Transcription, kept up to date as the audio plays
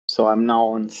So I'm now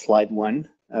on slide 1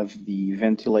 of the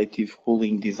Ventilative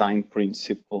Cooling Design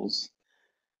Principles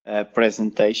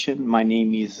presentation. My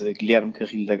name is Guilherme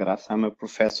Carrilho da Graça. I'm a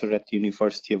professor at the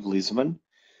University of Lisbon.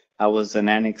 I was an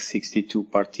Annex 62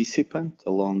 participant,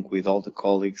 along with all the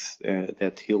colleagues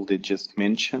that Hilde just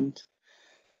mentioned.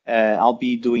 I'll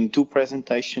be doing 2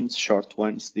 presentations, short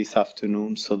ones, this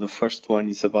afternoon. So the first one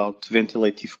is about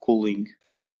ventilative cooling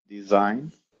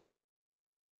design.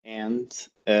 And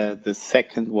the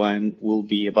second one will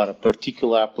be about a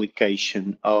particular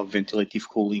application of ventilative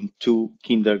cooling to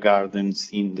kindergartens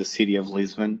in the city of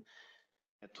Lisbon.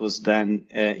 That was done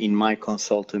in my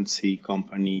consultancy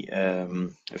company a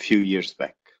few years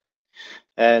back.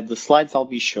 The slides I'll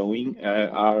be showing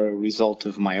are a result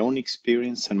of my own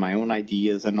experience and my own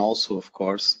ideas, and also, of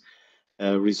course,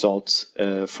 results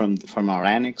from our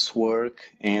annex work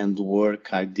and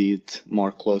work I did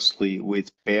more closely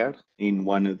with Per in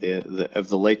one of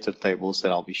the later tables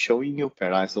that I'll be showing you, Per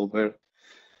Eiselberg.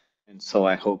 And so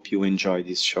I hope you enjoy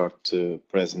this short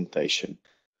presentation.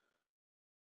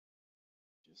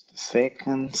 Just a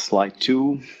second, slide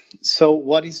 2. So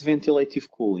what is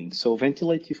ventilative cooling? So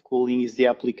ventilative cooling is the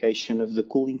application of the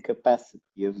cooling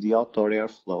capacity of the outdoor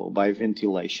airflow by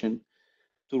ventilation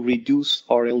to reduce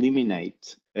or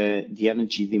eliminate the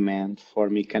energy demand for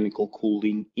mechanical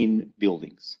cooling in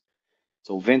buildings.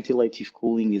 So ventilative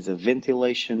cooling is a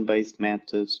ventilation-based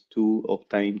method to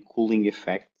obtain cooling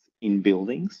effects in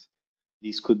buildings.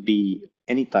 This could be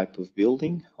any type of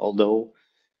building, although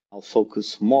I'll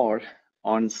focus more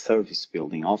on service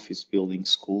building, office buildings,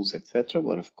 schools, etc.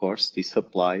 But of course, this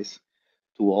applies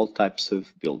to all types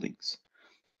of buildings.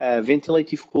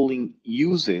 Ventilative cooling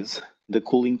uses the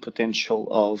cooling potential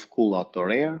of cool outdoor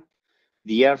air.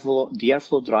 The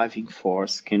airflow driving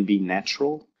force can be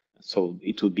natural, so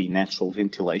it would be natural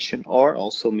ventilation, or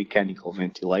also mechanical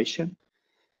ventilation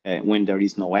when there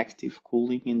is no active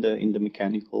cooling in the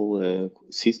mechanical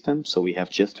system. So we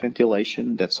have just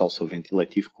ventilation, that's also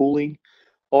ventilative cooling,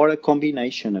 or a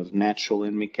combination of natural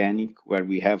and mechanic where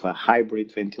we have a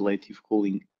hybrid ventilative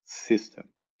cooling system.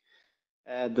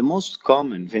 The most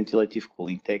common ventilative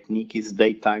cooling technique is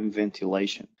daytime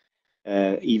ventilation.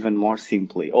 Even more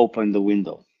simply, open the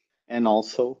window. And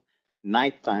also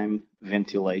nighttime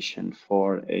ventilation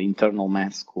for internal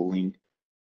mass cooling,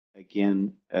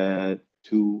 again,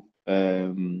 to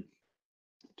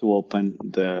open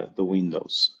the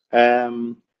windows.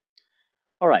 All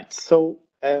right, so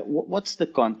what's the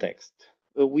context?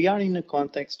 We are in a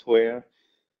context where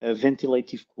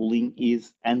ventilative cooling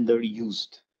is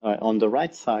underused. On the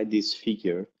right side,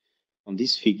 on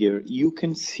this figure, you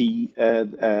can see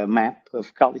a map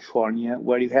of California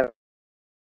where you have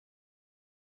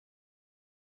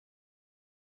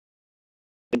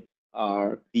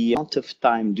the amount of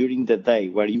time during the day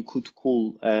where you could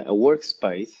cool a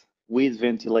workspace with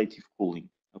ventilative cooling.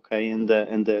 Okay, and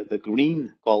the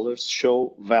green colors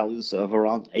show values of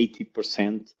around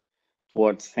 80%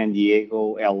 towards San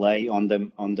Diego, LA, on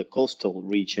the coastal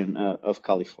region of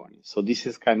California. So this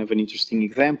is kind of an interesting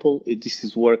example. This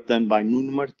is work done by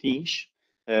Nuno Martins,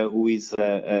 who is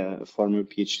a former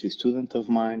PhD student of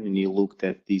mine, and he looked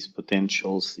at these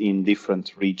potentials in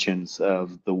different regions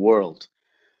of the world.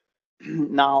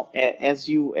 Now, as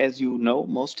you know,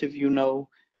 most of you know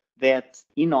that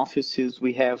in offices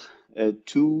we have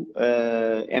 2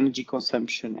 energy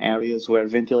consumption areas where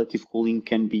ventilative cooling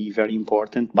can be very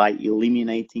important by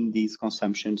eliminating these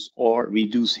consumptions or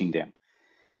reducing them.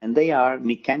 And they are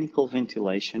mechanical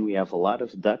ventilation. We have a lot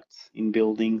of ducts in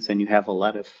buildings, and you have a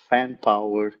lot of fan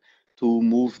power to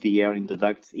move the air in the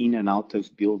ducts in and out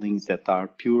of buildings that are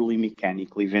purely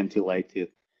mechanically ventilated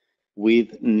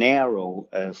with narrow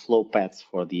flow paths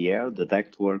for the air, the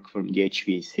ductwork from the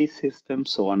HVAC system.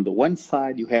 So on the one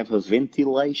side, you have a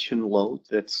ventilation load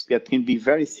that can be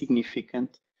very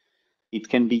significant. It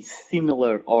can be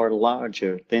similar or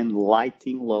larger than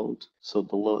lighting load, so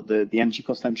the energy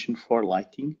consumption for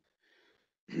lighting.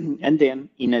 And then,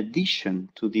 in addition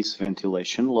to this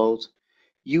ventilation load,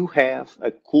 you have a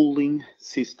cooling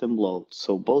system load.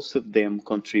 So both of them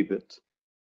contribute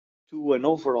to an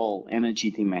overall energy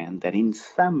demand that in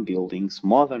some buildings,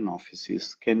 modern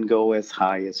offices, can go as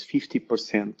high as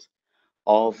 50%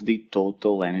 of the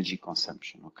total energy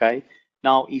consumption, okay?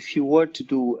 Now, if you were to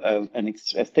do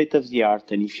a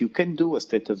state-of-the-art, and if you can do a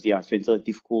state-of-the-art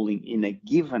ventilative cooling in a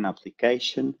given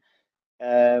application,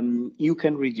 you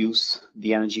can reduce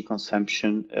the energy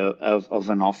consumption of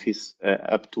an office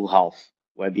up to half,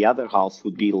 where the other half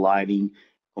would be lighting,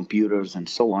 computers, and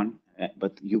so on,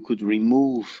 but you could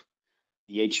remove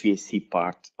the HVAC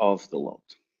part of the load.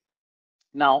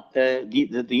 Now,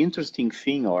 the interesting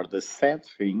thing, or the sad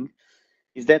thing,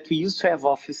 is that we used to have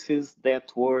offices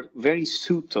that were very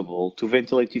suitable to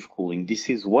ventilative cooling. This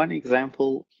is one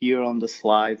example here on the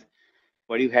slide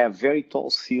where you have very tall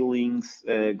ceilings,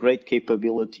 great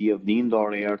capability of the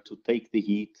indoor air to take the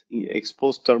heat,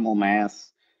 exposed thermal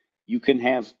mass. You can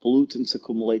have pollutants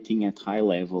accumulating at high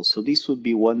levels. So this would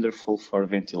be wonderful for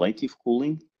ventilative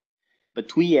cooling.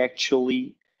 But we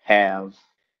actually have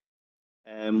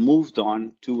moved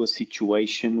on to a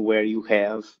situation where you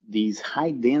have these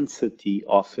high density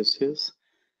offices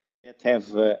that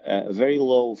have a very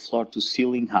low floor to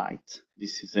ceiling height.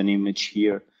 This is an image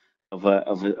here of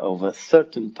a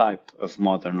certain type of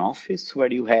modern office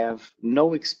where you have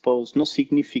no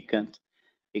significant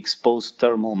exposed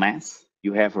thermal mass.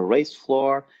 You have a raised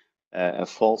floor, a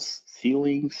false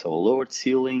ceiling, so a lowered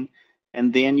ceiling,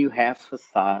 and then you have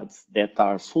facades that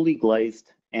are fully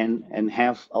glazed and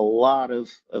have a lot of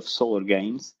solar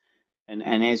gains. And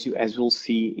as we'll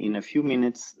see in a few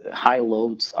minutes, high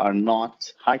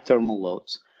thermal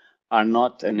loads are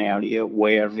not an area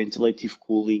where ventilative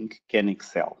cooling can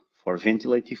excel. For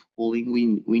ventilative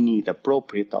cooling, we need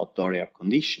appropriate outdoor air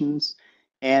conditions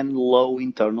and low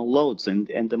internal loads.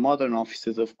 And the modern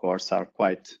offices, of course, are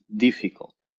quite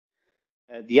difficult.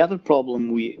 The other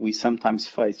problem we sometimes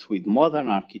face with modern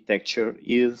architecture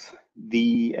is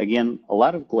again, a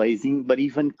lot of glazing, but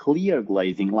even clear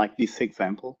glazing, like this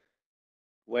example,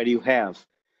 where you have,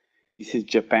 this is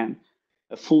Japan,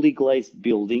 a fully glazed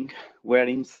building where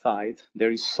inside there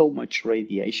is so much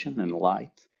radiation and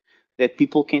light that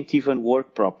people can't even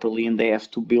work properly and they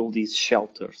have to build these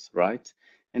shelters, right?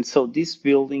 And so this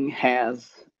building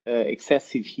has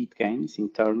excessive heat gains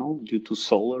internal due to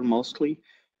solar mostly,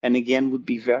 and again would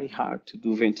be very hard to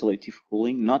do ventilative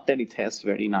cooling. Not that it has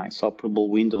very nice operable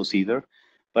windows either,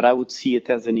 but I would see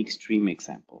it as an extreme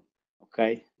example,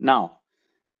 okay? Now,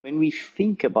 when we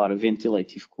think about a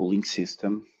ventilative cooling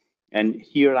system, and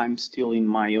here I'm still in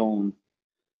my own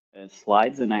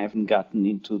slides and I haven't gotten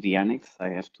into the annex, I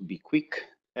have to be quick.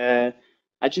 I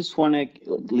just want to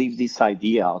leave this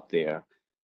idea out there.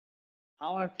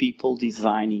 How are people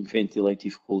designing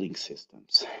ventilative cooling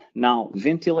systems? Now,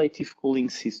 ventilative cooling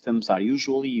systems are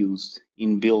usually used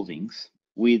in buildings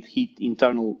with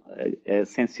internal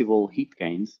sensible heat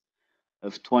gains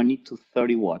of 20 to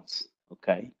 30 watts,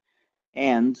 okay?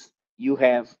 And you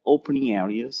have opening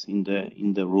areas in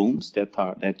the rooms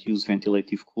that use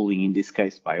ventilative cooling, in this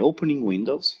case by opening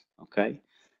windows, okay,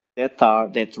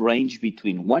 that range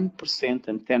between 1%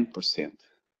 and 10%.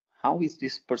 How is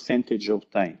this percentage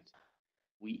obtained?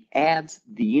 We add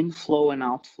the inflow and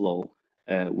outflow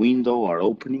window or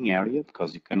opening area,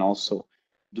 because you can also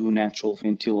do natural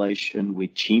ventilation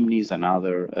with chimneys and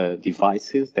other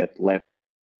devices that let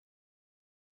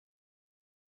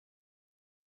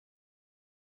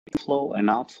inflow and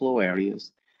outflow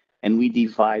areas, and we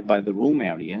divide by the room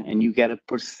area, and you get a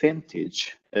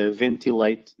percentage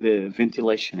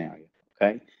ventilation area,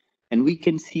 okay? And we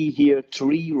can see here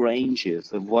 3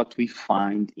 ranges of what we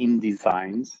find in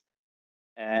designs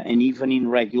and even in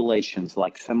regulations.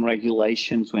 Like some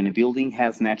regulations, when a building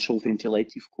has natural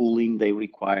ventilative cooling, they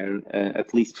require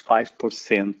at least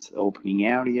 5% opening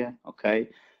area, okay?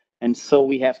 And so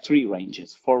we have 3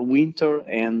 ranges. For winter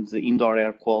and indoor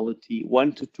air quality,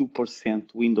 1 to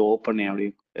 2% window open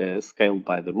area scaled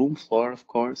by the room floor, of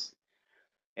course.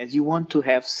 As you want to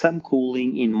have some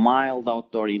cooling in mild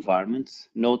outdoor environments,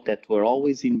 note that we're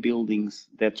always in buildings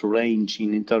that range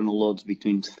in internal loads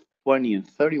between 20 and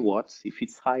 30 watts. If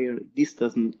it's higher, this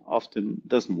often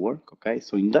doesn't work, okay?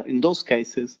 So in those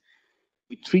cases,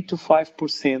 with 3 to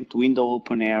 5% window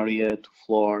open area to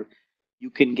floor, you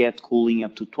can get cooling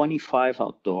up to 25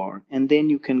 outdoor, and then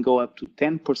you can go up to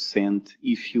 10%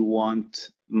 if you want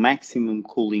maximum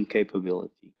cooling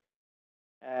capability.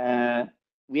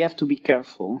 We have to be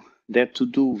careful that to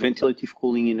do ventilative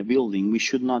cooling in a building, we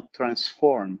should not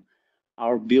transform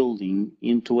our building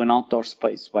into an outdoor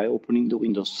space by opening the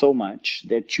windows so much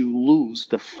that you lose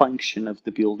the function of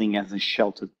the building as a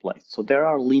sheltered place. So there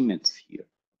are limits here,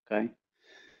 okay?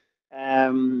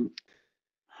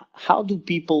 How do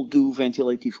people do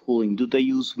ventilative cooling? Do they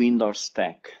use wind or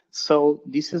stack? So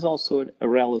this is also a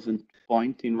relevant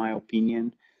point in my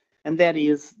opinion, and that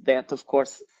is that, of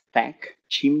course, stack,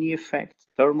 chimney effect,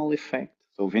 thermal effect,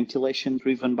 so ventilation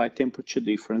driven by temperature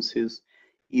differences,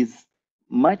 is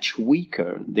much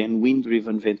weaker than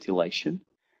wind-driven ventilation,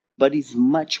 but is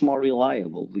much more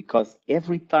reliable, because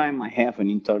every time I have an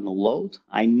internal load,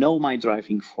 I know my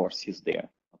driving force is there,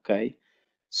 okay?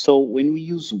 So when we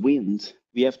use wind,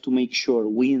 we have to make sure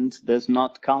wind does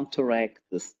not counteract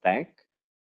the stack,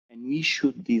 and we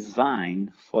should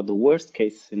design for the worst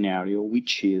case scenario,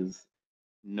 which is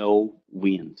no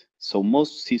wind. So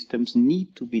most systems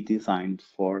need to be designed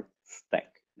for stack.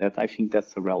 I think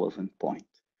that's a relevant point.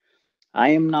 I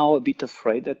am now a bit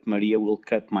afraid that Maria will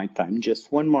cut my time.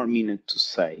 Just one more minute to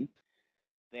say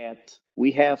that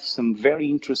we have some very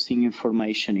interesting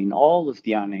information in all of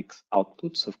the annex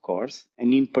outputs, of course,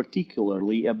 and in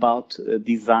particularly about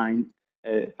design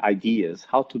ideas,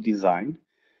 how to design.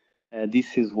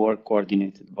 This is work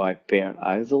coordinated by Per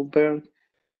Eiselberg.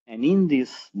 And in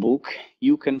this book,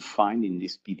 you can find, in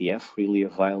this PDF really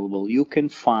available, you can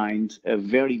find a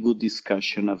very good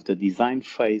discussion of the design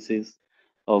phases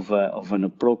of an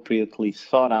appropriately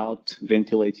thought out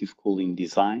ventilative cooling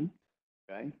design,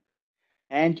 okay?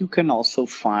 And you can also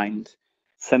find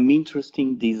some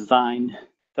interesting design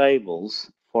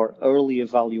tables for early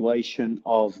evaluation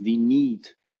of the need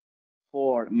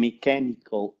for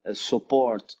mechanical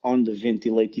support on the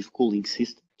ventilative cooling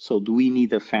system. So do we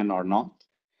need a fan or not?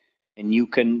 And you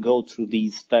can go through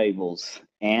these tables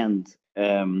and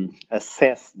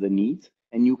assess the need.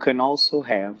 And you can also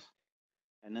have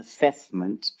an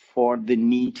assessment for the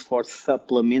need for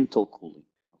supplemental cooling.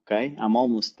 Okay, I'm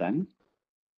almost done.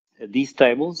 These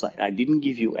tables, I didn't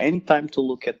give you any time to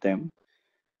look at them,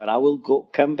 but I will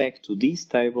come back to these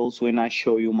tables when I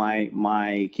show you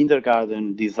my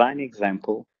kindergarten design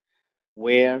example,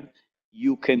 where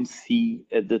you can see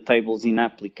the tables in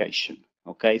application.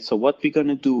 Okay, so what we're going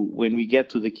to do when we get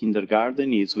to the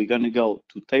kindergarten is we're going to go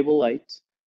to table 8,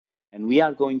 and we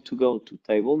are going to go to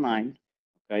table 9,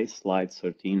 okay, slide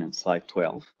 13 and slide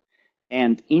 12.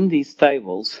 And in these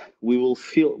tables, we will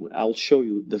I'll show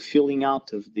you the filling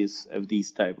out of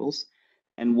these tables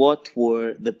and what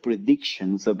were the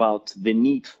predictions about the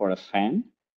need for a fan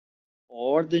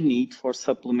or the need for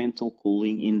supplemental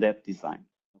cooling in that design.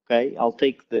 Okay, I'll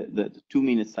take the 2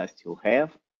 minutes I still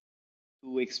have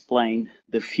to explain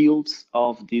the fields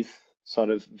of this sort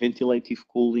of ventilative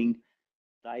cooling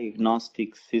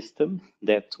diagnostic system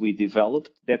that we developed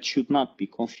that should not be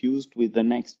confused with the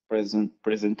next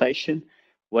presentation,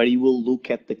 where you will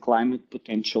look at the climate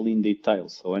potential in detail.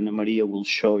 So Ana Maria will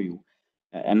show you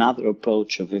another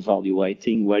approach of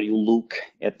evaluating where you look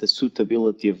at the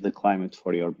suitability of the climate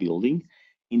for your building.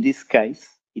 In this case,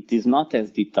 it is not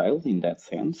as detailed in that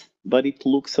sense, but it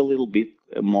looks a little bit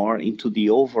more into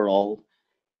the overall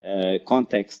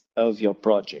context of your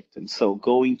project. And so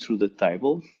going through the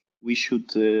table, we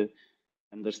should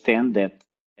understand that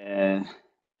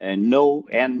no,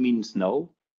 N means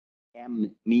no,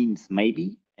 M means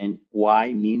maybe, and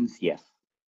Y means yes.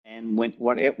 And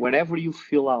whatever you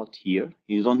fill out here,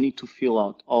 you don't need to fill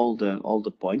out all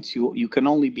the points. You can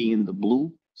only be in the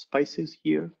blue spaces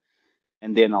here,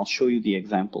 and then I'll show you the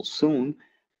example soon.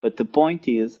 But the point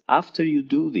is, after you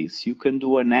do this, you can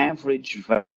do an average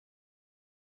value.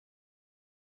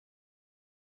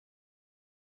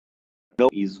 No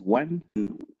is 1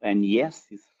 and yes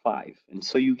is 5. And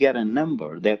so you get a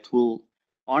number that will,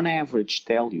 on average,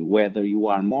 tell you whether you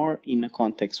are more in a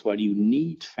context where you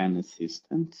need fan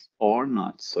assistance or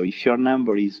not. So if your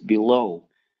number is below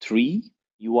 3,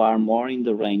 you are more in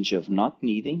the range of not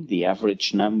needing. The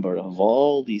average number of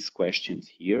all these questions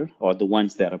here, or the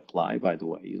ones that apply, by the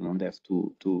way, you don't have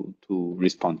to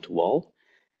respond to all.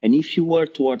 And if you were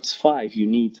towards 5, you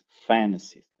need fan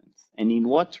assistance. And in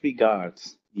what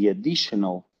regards the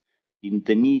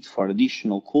need for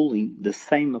additional cooling, the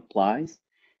same applies.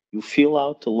 You fill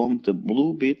out along the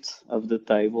blue bits of the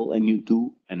table and you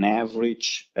do an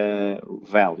average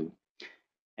value.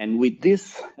 And with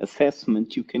this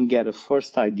assessment, you can get a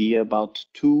first idea about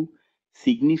 2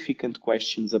 significant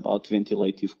questions about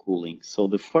ventilative cooling. So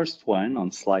the first one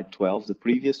on slide 12, the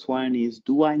previous one is,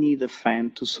 do I need a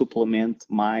fan to supplement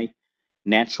my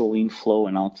natural inflow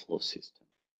and outflow system?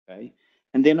 Okay.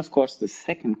 And then, of course, the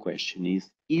second question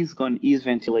is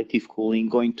ventilative cooling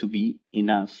going to be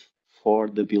enough for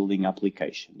the building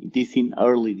application? It is in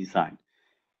early design.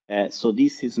 So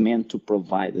this is meant to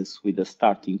provide us with a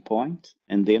starting point.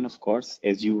 And then, of course,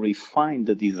 as you refine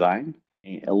the design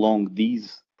along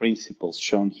these principles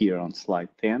shown here on slide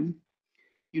 10,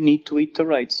 you need to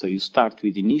iterate. So you start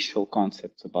with initial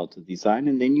concepts about the design,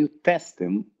 and then you test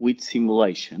them with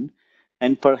simulation.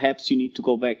 And perhaps you need to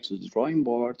go back to the drawing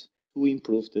board to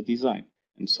improve the design.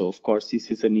 And so, of course,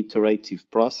 this is an iterative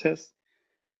process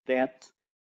that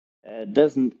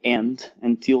doesn't end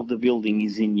until the building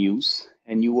is in use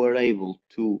and you are able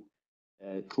to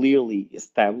clearly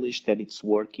establish that it's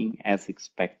working as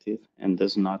expected and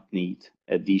does not need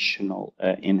additional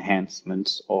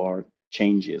enhancements or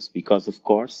changes, because, of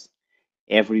course,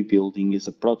 every building is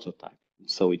a prototype.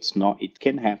 So it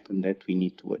can happen that we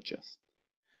need to adjust.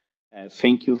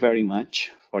 Thank you very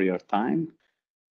much for your time.